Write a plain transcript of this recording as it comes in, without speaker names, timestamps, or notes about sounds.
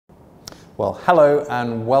Well, hello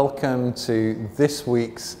and welcome to this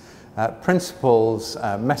week's Principal's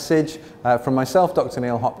message from myself, Dr.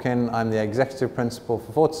 Neil Hopkin. I'm the Executive Principal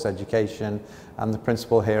for Fortis Education and the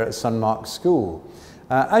Principal here at Sunmark School.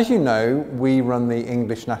 As you know, we run the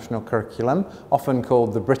English National Curriculum, often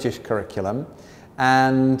called the British Curriculum,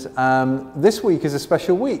 and this week is a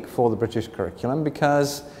special week for the British Curriculum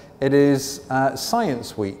because it is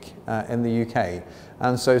Science Week in the UK.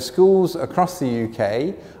 And so schools across the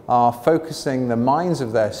UK are focusing the minds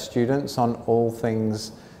of their students on all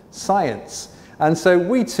things science. And so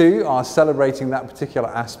we too are celebrating that particular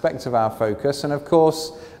aspect of our focus. And of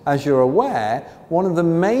course, as you're aware, one of the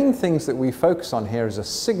main things that we focus on here as a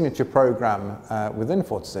signature program within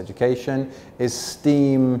Fortis Education is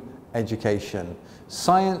STEAM education.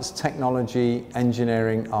 Science, technology,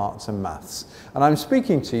 engineering, arts and maths. And I'm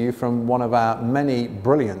speaking to you from one of our many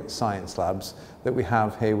brilliant science labs that we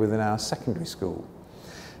have here within our secondary school.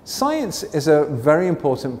 Science is a very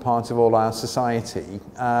important part of all our society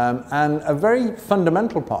and a very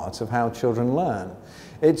fundamental part of how children learn.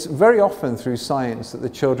 It's very often through science that the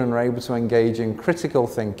children are able to engage in critical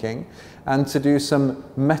thinking and to do some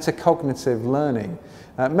metacognitive learning.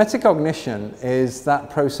 Metacognition is that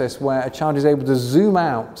process where a child is able to zoom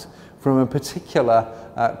out from a particular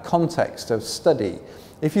context of study.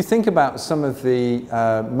 If you think about some of the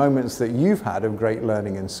moments that you've had of great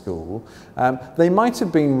learning in school, they might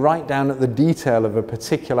have been right down at the detail of a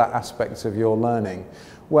particular aspect of your learning,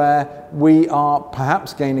 where we are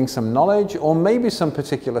perhaps gaining some knowledge or maybe some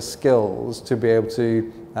particular skills to be able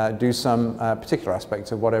to do some particular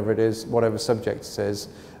aspect of whatever it is, whatever subject it is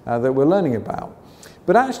that we're learning about.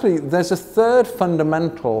 But actually, there's a third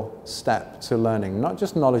fundamental step to learning, not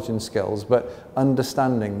just knowledge and skills, but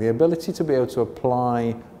understanding, the ability to be able to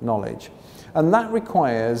apply knowledge. And that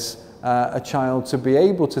requires a child to be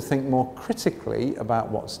able to think more critically about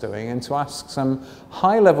what's doing and to ask some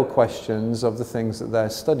high-level questions of the things that they're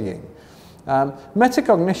studying.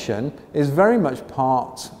 Metacognition is very much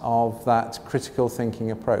part of that critical thinking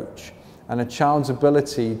approach, and a child's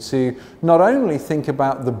ability to not only think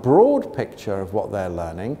about the broad picture of what they're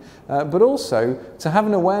learning, but also to have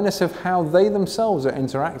an awareness of how they themselves are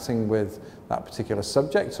interacting with that particular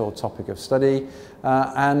subject or topic of study,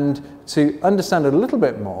 and to understand a little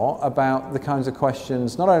bit more about the kinds of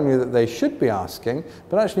questions not only that they should be asking,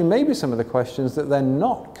 but actually maybe some of the questions that they're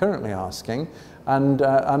not currently asking and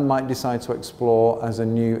might decide to explore as a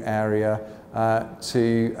new area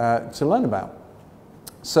to learn about.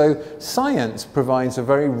 So science provides a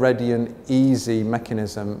very ready and easy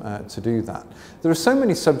mechanism to do that. There are so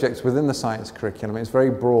many subjects within the science curriculum, it's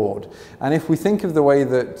very broad. And if we think of the way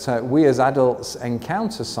that we as adults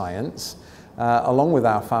encounter science, along with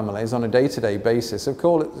our families on a day-to-day basis, of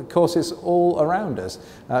course it's all around us,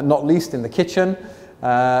 not least in the kitchen,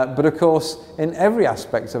 but of course in every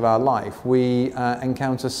aspect of our life we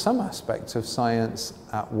encounter some aspect of science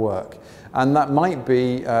at work. And that might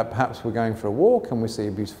be perhaps we're going for a walk and we see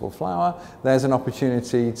a beautiful flower. There's an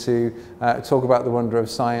opportunity to talk about the wonder of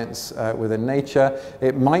science within nature.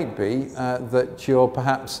 It might be that you're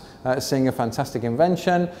perhaps seeing a fantastic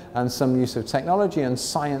invention and some use of technology, and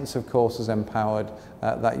science of course has empowered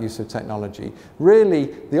that use of technology.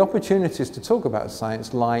 Really, the opportunities to talk about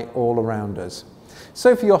science lie all around us.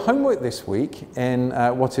 So for your homework this week in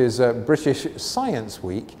what is British Science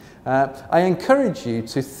Week, I encourage you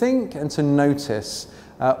to think and to notice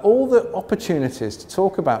all the opportunities to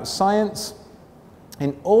talk about science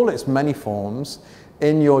in all its many forms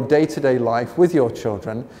in your day-to-day life with your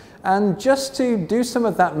children, and just to do some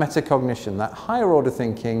of that metacognition, that higher order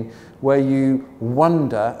thinking where you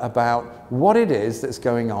wonder about what it is that's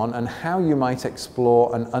going on and how you might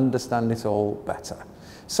explore and understand it all better.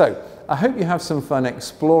 So I hope you have some fun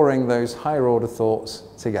exploring those higher order thoughts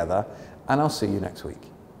together, and I'll see you next week.